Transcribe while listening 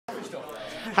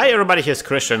Hi everybody, here's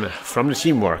Krystian from the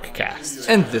TeamworkCast.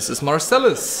 And this is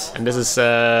Marsellus. And this is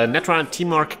Netrunner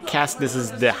TeamworkCast. This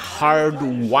is the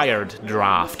Hardwired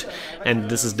Draft. And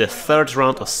this is the third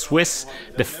round of Swiss,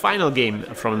 the final game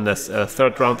from this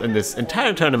third round in this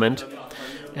entire tournament.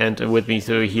 And with me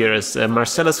here is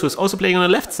Marsellus, who's also playing on the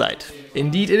left side.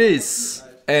 Indeed it is.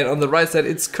 And on the right side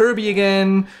it's Kirby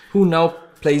again, who now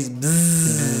plays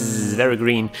Bzzz. Very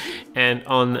green. And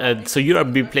on so you'll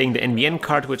be playing the NBN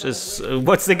card, which is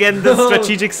what's again the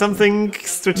strategic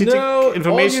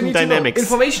information dynamics.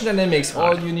 Information dynamics,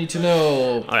 all you need to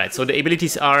know. Alright, so the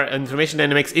abilities are information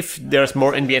dynamics. If there's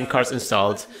more NBN cards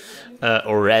installed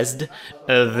or rezzed,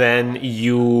 then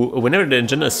whenever the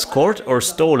agenda is scored or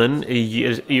stolen,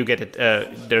 you get it.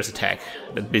 There's a tag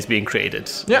that is being created.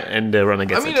 Yeah, and the runner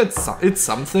gets it. I mean, it's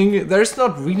something. There's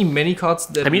not really many cards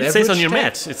that. I mean, it says on your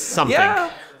mat. It's something.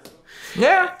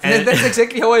 Yeah, that's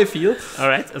exactly how I feel. All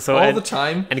right, so all the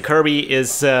time. And Kirby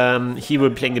is he will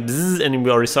be playing the Bzzz, and we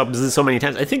already saw Bzzz so many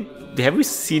times. I think have we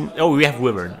seen? Oh, we have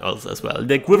Wyvern also as well.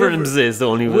 The Wyvern and Bzzz is the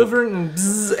only Wyvern and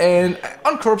Bzzz, and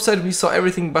on Corp side we saw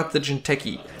everything but the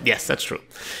Jinteki. Yes, that's true.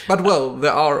 But well,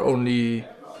 there are only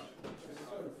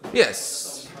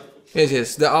yes,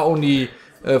 there are only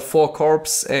 4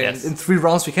 corps, and in 3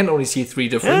 rounds we can only see 3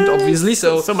 different, obviously.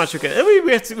 So much you can.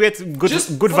 We had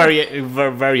good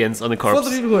variants on the corps. For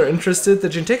the people who are interested, the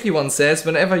Jinteki one says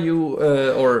whenever you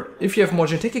or if you have more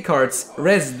Jinteki cards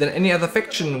res than any other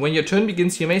faction, when your turn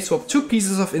begins, you may swap 2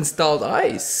 pieces of installed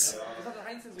ice.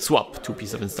 Swap 2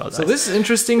 pieces of installed ice. So this is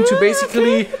interesting to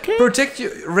basically protect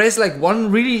you, res like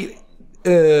one really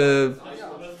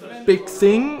big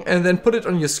thing, and then put it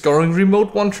on your scoring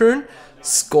remote one turn.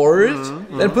 Score it,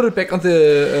 then put it back on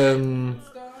the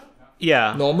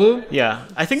normal. Yeah,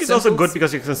 I think it's also good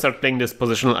because you can start playing this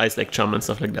positional ice like Chum and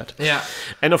stuff like that. Yeah.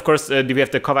 And of course, we have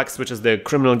the Kovacs, which is the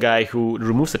criminal guy who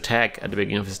removes a tag at the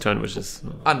beginning of his turn, which is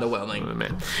underwhelming. Oh,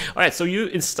 man. All right, so you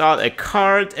install a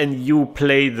card and you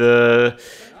play the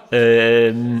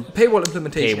paywall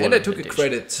implementation, and I took a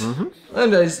credit.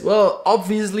 And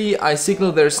obviously I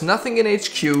signal there's nothing in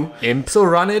HQ, so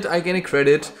run it, I get a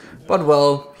credit. But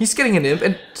well, he's getting an imp,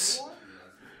 and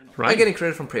I get a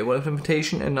credit from paywall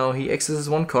implementation, and now he accesses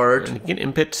 1 card. And he can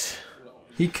imp it.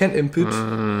 He can imp it.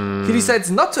 He decides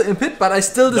not to imp it, but I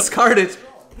still discard it.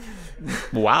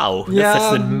 Wow,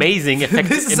 that's an amazing effect.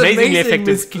 Amazingly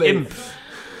effective imp.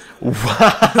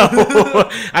 Wow,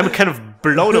 I'm kind of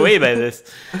blown away by this.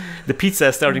 The pizza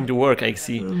is starting to work, I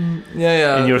see.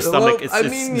 Yeah. In your stomach,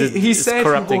 he said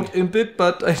corrupting. He won't imp it,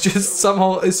 but I just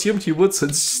somehow assumed he would, so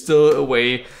it's still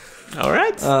away. All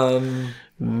right.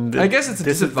 I guess it's a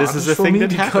disadvantage for me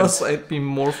because I'd be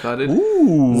more flooded.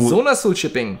 Ooh. Zona soul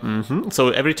shipping.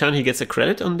 So every turn he gets a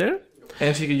credit on there?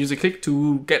 And he can use a click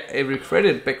to get every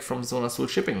credit back from Zona soul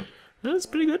shipping. That's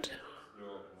pretty good.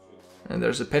 And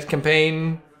there's a pet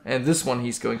campaign. And this one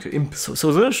he's going to imp. So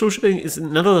Zona soul shipping is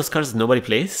none of those cards that nobody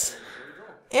plays?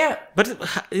 Yeah. But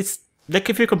it's like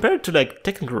if you compare it to like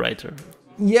Technical Writer.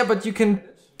 Yeah, but you can...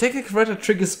 Technical Writer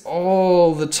triggers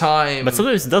all the time. But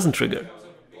sometimes it doesn't trigger.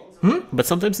 But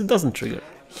sometimes it doesn't trigger.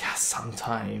 Yeah,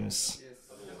 sometimes.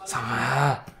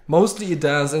 Mostly it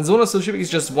does. And Zona soul shipping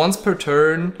is just once per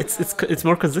turn. It's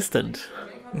more consistent.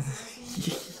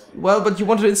 Well, but you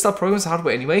want to install programs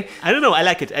hardware anyway. I don't know, I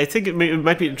like it. I think it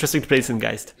might be interesting to play this in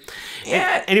Geist.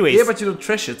 Yeah, anyways. Yeah, but you don't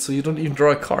trash it, so you don't even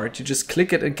draw a card. You just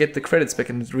click it and get the credits back,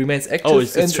 and it remains active. Oh,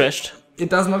 it's trashed?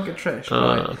 It does not get trashed.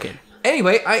 Right. Okay.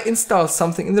 Anyway, I install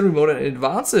something in the remote and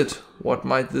advance it. What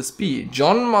might this be?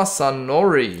 John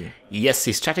Masanori. Yes,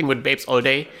 he's chatting with babes all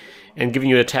day and giving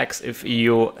you attacks if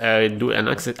you do an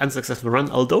unsuccessful run,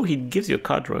 although he gives you a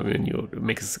card when you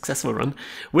make a successful run,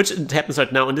 which happens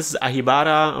right now. And this is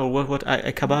Aryabhata, or what?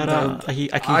 Akibara?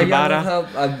 Akihibara?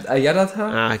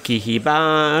 Aryabhata?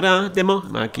 Akihibara demo.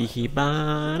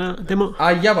 Akihibara demo.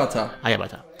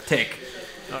 Aryabhata. Take.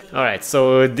 Alright,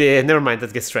 so never mind,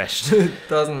 that gets trashed. It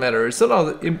doesn't matter. So now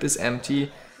the imp is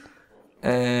empty.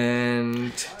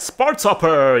 And Sports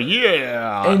Hopper,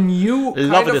 yeah! A new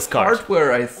love kind this of card.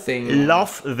 hardware, I think.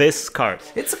 Love this card.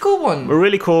 It's a cool one.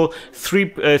 Really cool.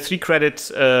 3 credit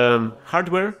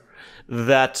hardware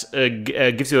that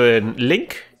gives you a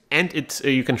link, and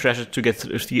you can trash it to get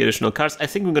 3 additional cards. I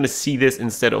think we're going to see this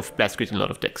instead of Blast Grid in a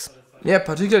lot of decks. Yeah,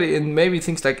 particularly in maybe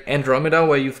things like Andromeda,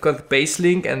 where you've got the base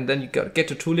link, and then you get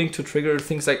the 2 link to trigger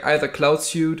things like either Cloud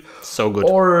Suit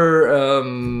or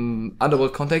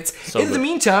Underworld Contacts. In the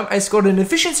meantime, I scored an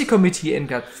efficiency committee and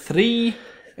got 3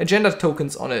 agenda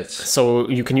tokens on it. So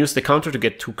you can use the counter to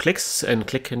get 2 clicks, and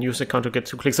click can use the counter to get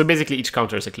 2 clicks. So basically each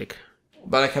counter is a click.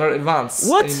 But I cannot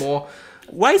advance anymore.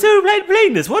 Why is everybody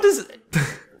playing this? What is...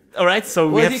 Alright, so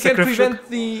we have he can prevent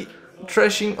the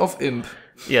trashing of Imp.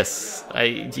 Yes,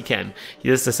 he can. He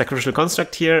has the sacrificial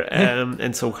construct here,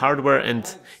 and so hardware, and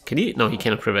can he? No, he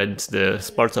cannot prevent the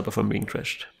Spart Stopper from being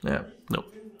trashed. Yeah. No.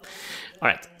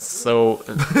 Alright, so...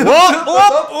 Whoop!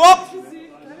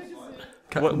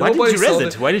 Why did you res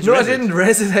it? Why did you res it? No, I didn't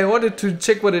res it. I wanted to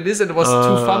check what it is, and it was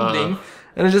too fumbling.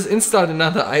 And I just installed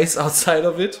another ice outside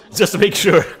of it. Just to make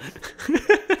sure.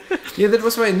 Yeah, that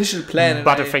was my initial plan.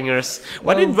 Butterfingers.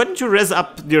 Why didn't you res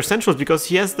up your centrals? Because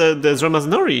he has the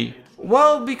Zramazanori.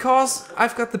 Well, because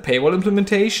I've got the paywall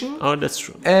implementation. Oh, that's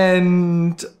true.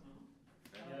 And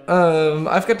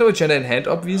I've got no agenda in hand,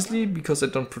 obviously, because I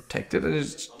don't protect it. And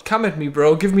just come at me,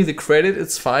 bro. Give me the credit.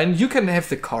 It's fine. You can have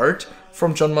the card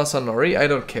from John Masanori. I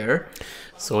don't care.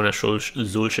 So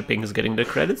Zul Shipping is getting the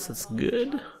credits. That's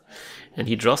good. And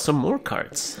he draws some more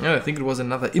cards. Yeah, I think it was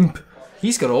another imp.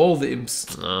 He's got all the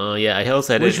imps. Oh, yeah, I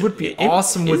also had Which would be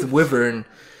awesome with Wyvern.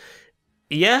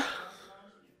 Yeah.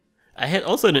 I had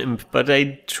also an imp, but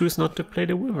I choose not to play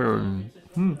the Wyvern.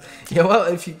 Yeah, well,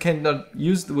 if you cannot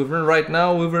use the Wyvern right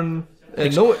now, Wyvern...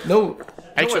 no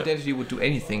identity would do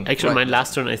anything. Actually, my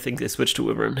last turn, I think I switched to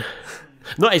Wyvern.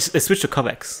 No, I switched to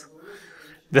Kovacs.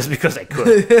 That's because I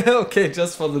could. Okay,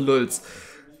 just for the lulz.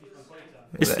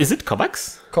 Is it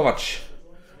Kovacs? Kovac.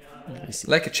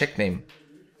 Like a Czech name.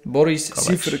 Boris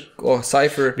Cipher or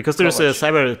Cypher. Because there's a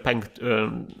cyberpunk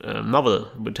novel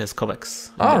which has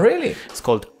Kovacs. Oh, really? It's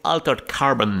called Altered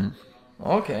Carbon.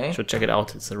 Okay. You should check it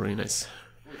out. It's a really nice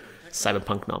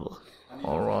cyberpunk novel.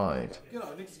 Alright.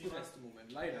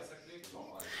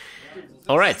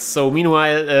 Alright, so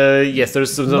meanwhile, yes,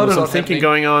 there's some thinking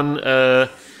going on.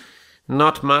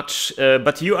 Not much,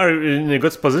 but you are in a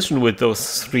good position with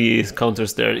those 3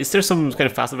 counters there. Is there some kind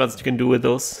of fast advance you can do with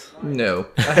those? No.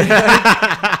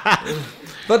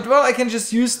 But, well, I can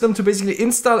just use them to basically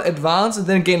install advance and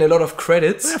then gain a lot of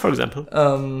credits. Yeah, for example.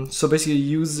 So basically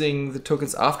using the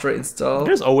tokens after I install.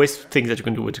 There's always things that you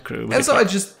can do with the and so I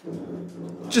just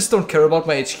don't care about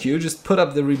my HQ. Just put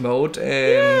up the remote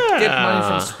and get money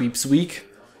from Sweeps Week.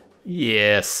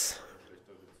 Yes.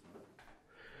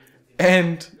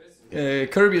 And...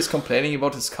 Kirby is complaining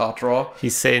about his card draw.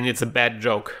 He's saying it's a bad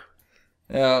joke.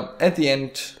 At the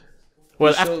end,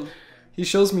 well, he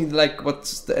shows me like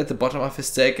what's at the bottom of his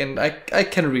deck, and I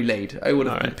can relate. I would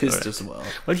have been pissed as well.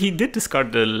 Well, he did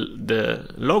discard the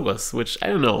logos, which I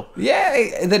don't know.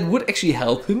 Yeah, that would actually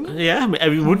help him. Yeah, I mean,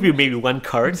 it would be maybe 1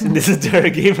 card in this entire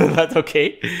game, but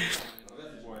okay.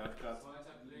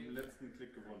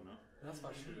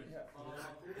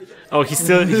 Oh, he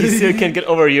still can get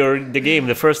over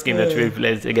the first game that we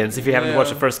played against. If you haven't watched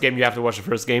the first game, you have to watch the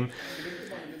first game.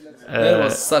 That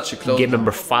was such a close game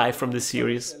number 5 from this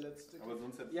series.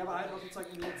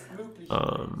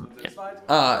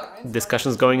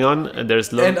 Discussions going on.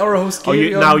 There's and our host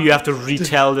now you have to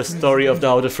retell the story of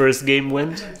how the first game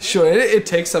went. Sure, it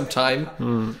takes some time.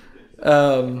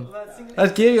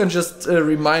 Gerion just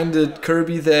reminded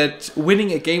Kirby that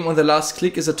winning a game on the last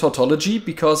click is a tautology,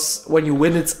 because when you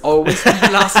win, it's always on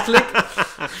the last click.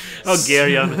 Oh,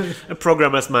 Gerion, a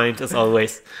programmer's mind, as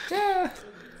always. Yeah.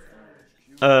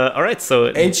 Alright, so...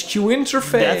 HQ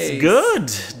interface.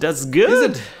 That's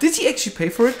good. Did he actually pay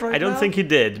for it I don't think he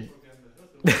did.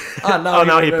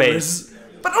 Now he pays.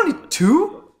 But only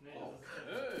 2?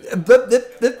 But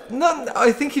no,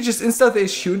 I think he just installed the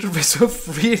HQ interface for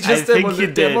free. I think he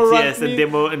did, yes. A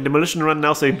demolition run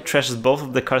now, so he trashes both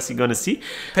of the cards you're gonna see.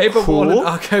 Paper wall and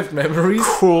archived memories.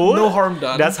 Cool. No harm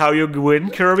done. That's how you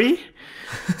win, Kirby.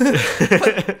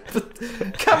 but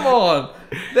come on,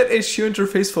 that HQ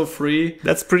interface for free.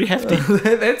 That's pretty hefty.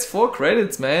 That's 4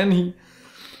 credits, man.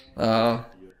 Well,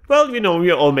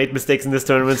 we all made mistakes in this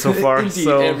tournament so far. Indeed,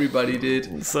 everybody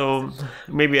did. So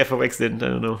maybe FOX didn't. I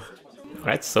don't know.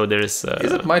 Right, so there is...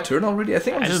 is it my turn already? I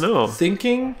think I'm just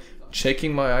thinking,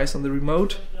 checking my eyes on the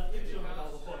remote.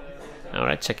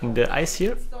 Alright, checking the eyes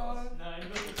here.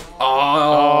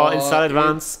 Oh, install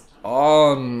advance.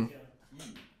 On.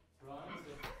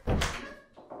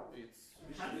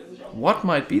 What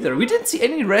might be there? We didn't see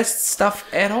any rest stuff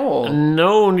at all.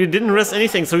 No, you didn't rest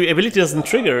anything, so your ability doesn't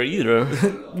trigger either.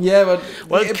 Yeah, but...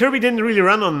 Well, Kirby didn't really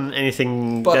run on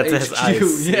anything that has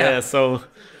eyes. Yeah, so...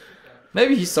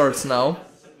 Maybe he starts now.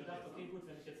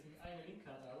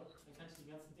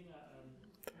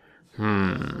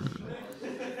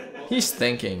 He's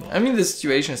thinking. I mean, the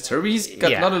situation is terrible. He's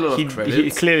got not a lot of credits.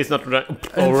 He clearly is not right.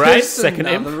 Alright, second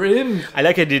imp. imp. I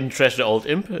like I didn't trash the old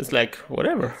imp. It's like,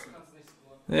 whatever.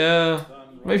 Yeah.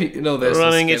 Maybe, there's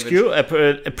running HQ,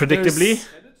 predictably.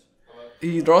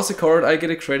 He draws a card, I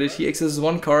get a credit. He accesses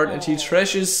 1 card, and he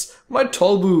trashes my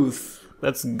toll booth.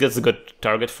 That's a good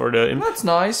target for the imp. That's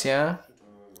nice, yeah.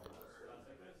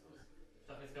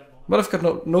 But I've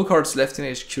got no cards left in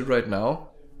HQ right now.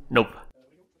 Nope.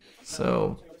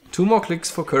 So 2 more clicks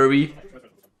for Kirby.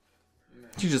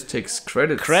 He just takes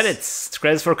credits.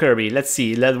 Credits for Kirby. Let's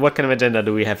see. What kind of agenda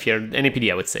do we have here?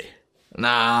 NAPD, I would say.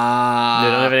 Nah.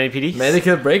 They don't have an NAPD?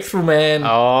 Medical breakthrough, man.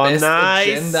 Oh, Best nice.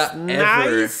 agenda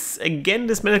Nice. ever. Again,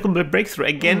 this medical breakthrough.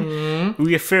 Again,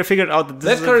 we have figured out that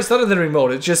that card is not in the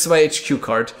remote. It's just my HQ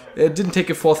card. It didn't take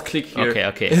a 4th click here.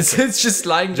 Okay. It's just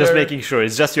lying there. Just making sure.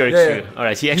 It's just your HQ. Yeah.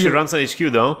 Alright, he actually runs on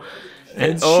HQ though.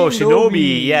 And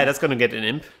Shinobi. Yeah, that's gonna get an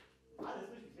imp.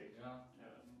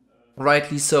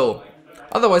 Rightly so.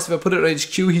 Otherwise, if I put it on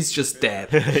HQ, he's just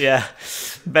dead. Yeah,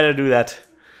 better do that.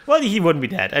 Well, he wouldn't be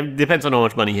dead. I mean, depends on how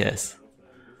much money he has.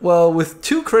 Well, with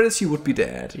 2 credits, he would be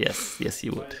dead. Yes, he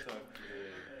would.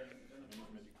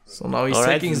 So now he's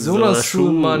taking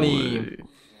Zonashul money.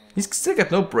 He's still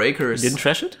got no breakers. He didn't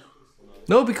trash it?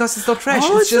 No, because it's not trash.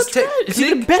 Oh, it's just it's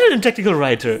even better than Technical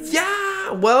Writer.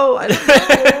 Yeah, well, I don't know.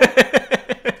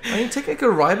 I mean, Technical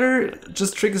Writer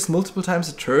just triggers multiple times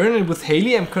a turn, and with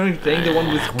Haley, I'm currently playing the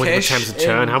one with Cash times a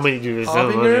turn. How many do you?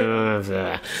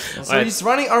 So he's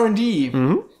running R&D.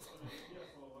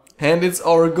 And it's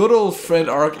our good old friend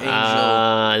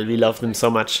Archangel. We love them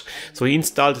so much. So he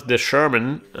installed the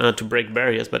Sherman to break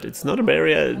barriers, but it's not a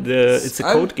barrier. It's a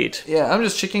code gate. Yeah, I'm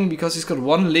just checking because he's got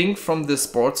 1 link from the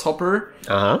Sports Hopper,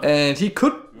 and he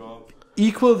could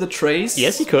equal the trace.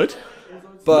 Yes, he could.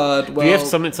 But well, do you have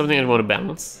something I want to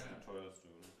balance?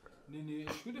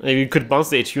 Maybe you could bounce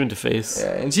the HQ interface.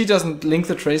 Yeah, and he doesn't link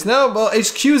the trace. No, well,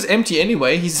 HQ is empty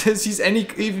anyway. He says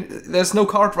there's no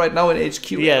card right now in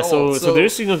HQ. Yeah, so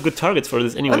there's not good targets for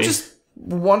this anyway. I just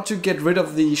want to get rid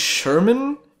of the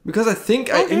Sherman because I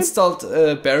think I installed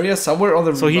a barrier somewhere on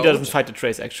the So remote. he doesn't fight the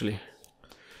trace actually.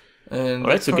 And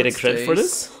alright, so getting credit for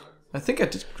this? I think I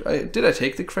did. Did I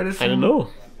take the credit for I don't know.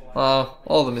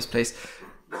 All the misplays.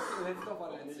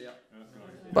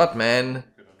 But man,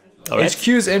 right. HQ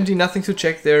is empty, nothing to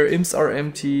check there. Imps are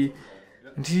empty.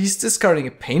 And he's discarding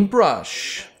a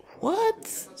paintbrush. What?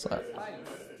 So,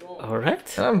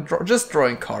 alright. I'm just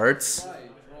drawing cards.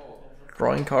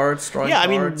 Drawing cards. Yeah, I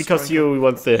mean, because you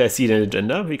want to see the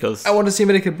agenda, because... I want to see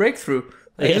Medical Breakthrough.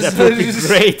 That would be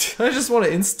great. I just want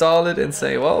to install it and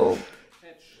say, well...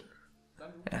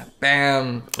 Yeah,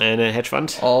 bam. And a hedge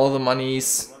fund. All the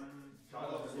monies.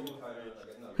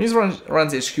 He runs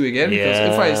HQ again,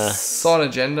 because if I saw an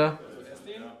agenda...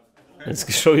 It's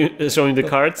showing the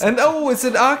cards. And it's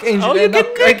an Archangel, oh, and I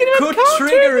could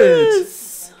trigger it!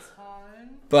 This.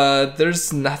 But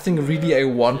there's nothing really I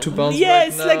want to bounce yeah, right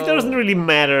it's now. like, doesn't really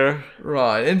matter.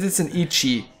 Right, and it's an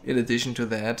Ichi in addition to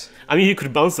that. I mean, you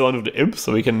could bounce the one with the imp,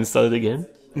 so we can install it again.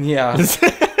 Yeah.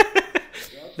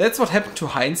 That's what happened to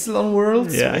Heinzel on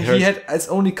Worlds. Yeah, I heard. He had his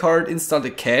only card installed a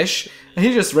Cash, and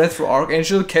he just ran through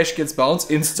Archangel, Cash gets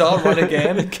bounced, install, run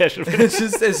again. Cash. It's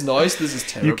just there's noise, this is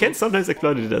terrible. You can sometimes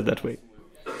exploit it that way.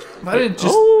 Why did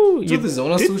just you the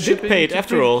Zona did pay it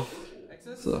after all.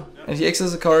 So, and he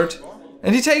accesses a card,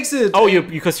 and he takes it! Oh,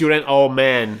 because you ran, oh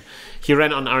man. He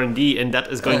ran on R&D, and that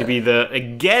is going to be the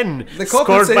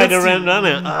scored by the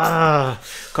runner.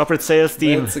 Corporate sales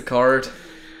team. That's a card.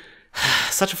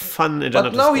 Such a fun agenda.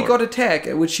 But now he got attack,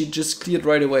 which he just cleared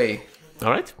right away.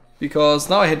 Alright. Because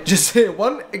now I had just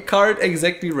 1 card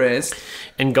exactly rest.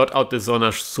 And got out the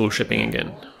Zona soul shipping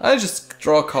again. I just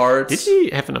draw cards. Did he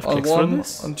have enough clicks for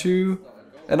this? On 2.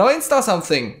 And now I install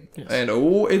something. Yes. And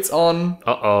it's on.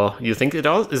 Uh-oh. You think it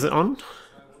all? Is it on?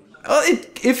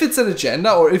 If it's an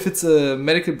agenda or if it's a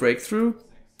medical breakthrough,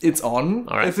 it's on.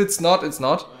 All right. If it's not, it's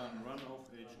not.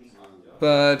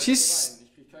 But he's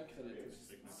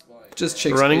just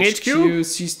checks running HQ,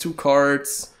 sees 2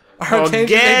 cards.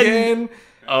 Again!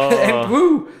 And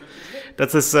woo!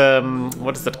 That's his,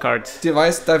 what is that card?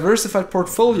 Diversified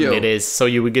portfolio. It is, so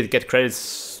you will get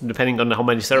credits depending on how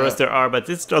many servers there are, but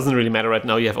this doesn't really matter right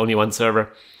now, you have only 1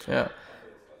 server. Yeah.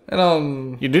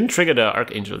 And you didn't trigger the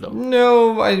Archangel though.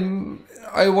 No,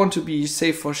 I want to be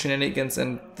safe for shenanigans,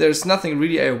 and there's nothing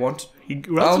really I want. He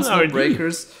runs no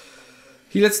breakers.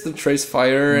 He lets them trace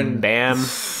fire and bam.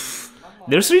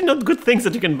 There's really not good things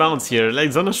that you can bounce here.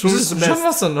 Like Zona Shul is the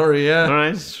best. Yeah.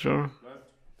 Alright, sure.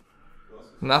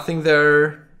 Nothing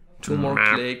there. 2 more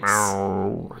clicks.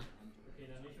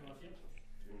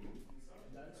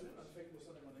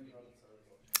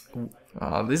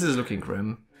 This is looking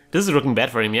grim. This is looking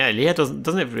bad for him, yeah. Leah doesn't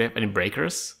have any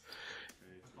breakers.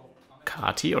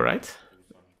 Kati, alright.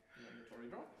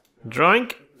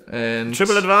 Drawing. And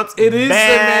triple advance. It is a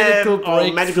magical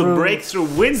breakthrough. Magical breakthrough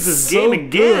wins this game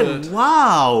again. Good.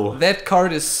 Wow. That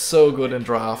card is so good in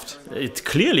draft.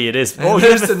 Clearly it is. Oh,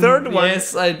 here's the third one.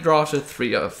 Yes, I drafted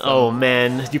 3 of them. Oh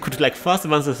man, you could like fast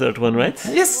advance the third one, right?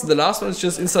 Yes, the last one is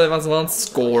just install advance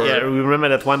score. Yeah, remember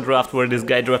that one draft where this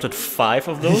guy drafted 5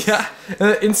 of those? Yeah,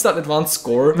 install advance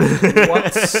score.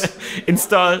 What?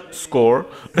 Install score.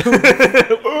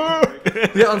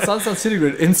 Yeah, on Sunset City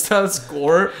Grid, install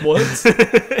score. What?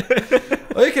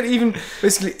 Or you can even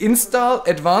basically install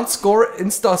advanced score,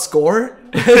 install score.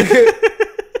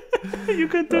 You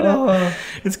could do that.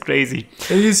 It's crazy.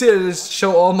 And you see, I just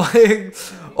show all the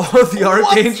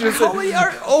archangels.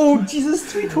 Oh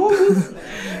Jesus, 3 tokens.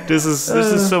 This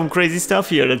is some crazy stuff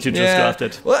here that you just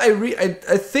drafted. Well,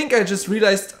 I think I just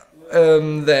realized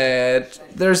that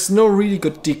there's no really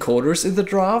good decoders in the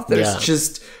draft. There's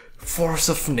just Force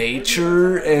of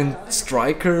Nature and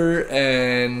Striker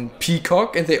and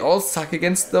Peacock, and they all suck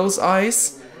against those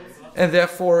eyes. And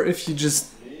therefore, if you just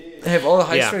have all the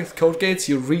high strength code gates,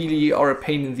 you really are a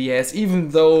pain in the ass, even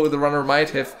though the runner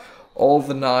might have all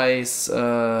the nice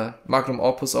magnum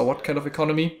opus or what kind of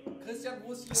economy.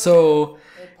 So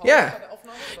yeah,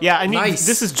 I mean,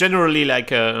 this is generally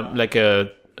like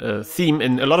a theme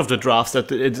in a lot of the drafts,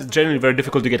 that it's generally very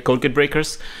difficult to get code gate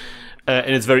breakers.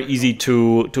 And it's very easy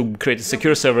to create a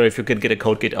secure server if you can get a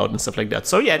code gate out and stuff like that.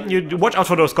 So yeah, you watch out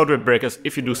for those code gate breakers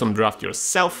if you do some draft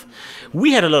yourself.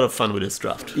 We had a lot of fun with this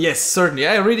draft. Yes, certainly.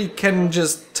 I really can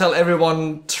just tell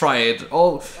everyone, try it.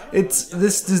 It's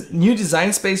this new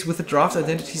design space with the draft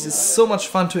identities is so much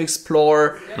fun to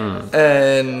explore.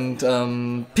 And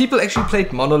people actually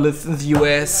played Monolith in the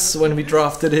US when we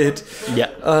drafted it.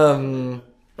 Yeah.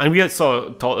 And we saw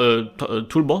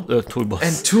Toolbox. And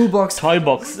Toolbox.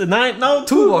 Toybox. No,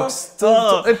 Toolbox.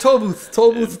 And Tollbooth.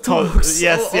 Toolbox.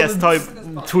 Yes.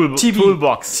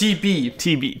 Toolbox.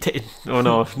 TB. Oh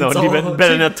no.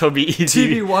 Better not Toby.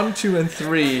 TB 1, 2, and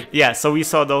 3. Yeah, so we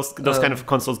saw those kind of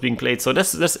consoles being played. So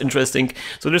that's interesting.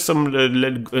 So there's some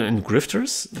and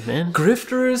grifters, man.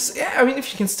 Grifters. Yeah, I mean,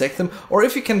 if you can stack them, or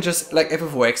if you can just like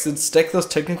FFOX and stack those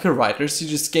technical writers, you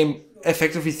just game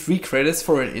effectively 3 credits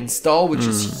for an install, which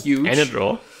is huge. And a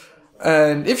draw.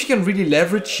 And if you can really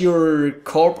leverage your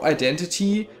corp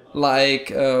identity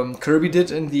like Kirby did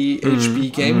in the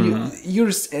HB game, you're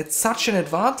at such an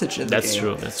advantage in the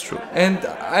game. That's true. And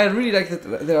I really like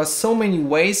that there are so many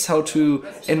ways how to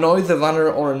annoy the runner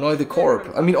or annoy the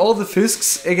corp. I mean, all the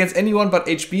Fisks against anyone but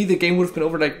HB, the game would have been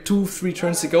over like 2-3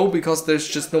 turns ago because there's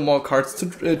just no more cards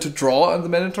to draw on the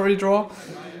mandatory draw.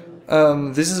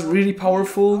 This is really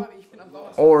powerful.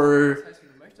 Or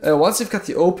once you've got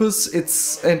the Opus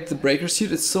and the Breaker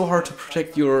Suit, it's so hard to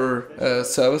protect your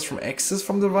service from access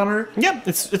from the runner. Yeah,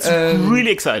 it's really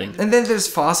exciting. And then there's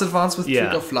fast advance with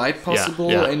Trick of Light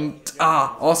possible, and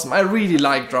awesome. I really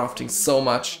like drafting so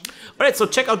much. Alright, so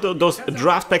check out those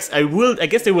draft packs. I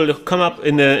guess they will come up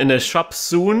in a shop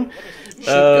soon.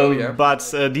 But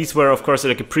these were, of course,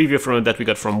 like a preview from that we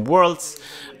got from Worlds.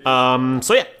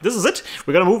 So yeah, this is it.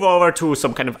 We're gonna move over to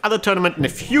some kind of other tournament in the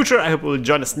future. I hope you will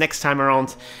join us next time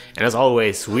around. And as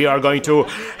always, we are going to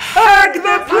hack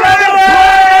the planet!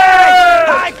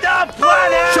 Hack the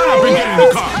planet! Shut up and get in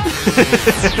the car!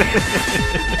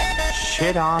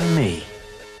 Shit on me.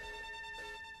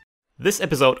 This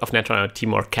episode of Netrunner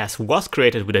TeamworkCast was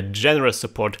created with a generous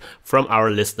support from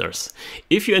our listeners.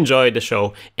 If you enjoy the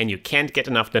show and you can't get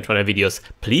enough Netrunner videos,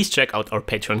 please check out our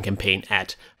Patreon campaign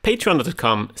at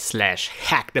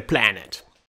patreon.com/hacktheplanet.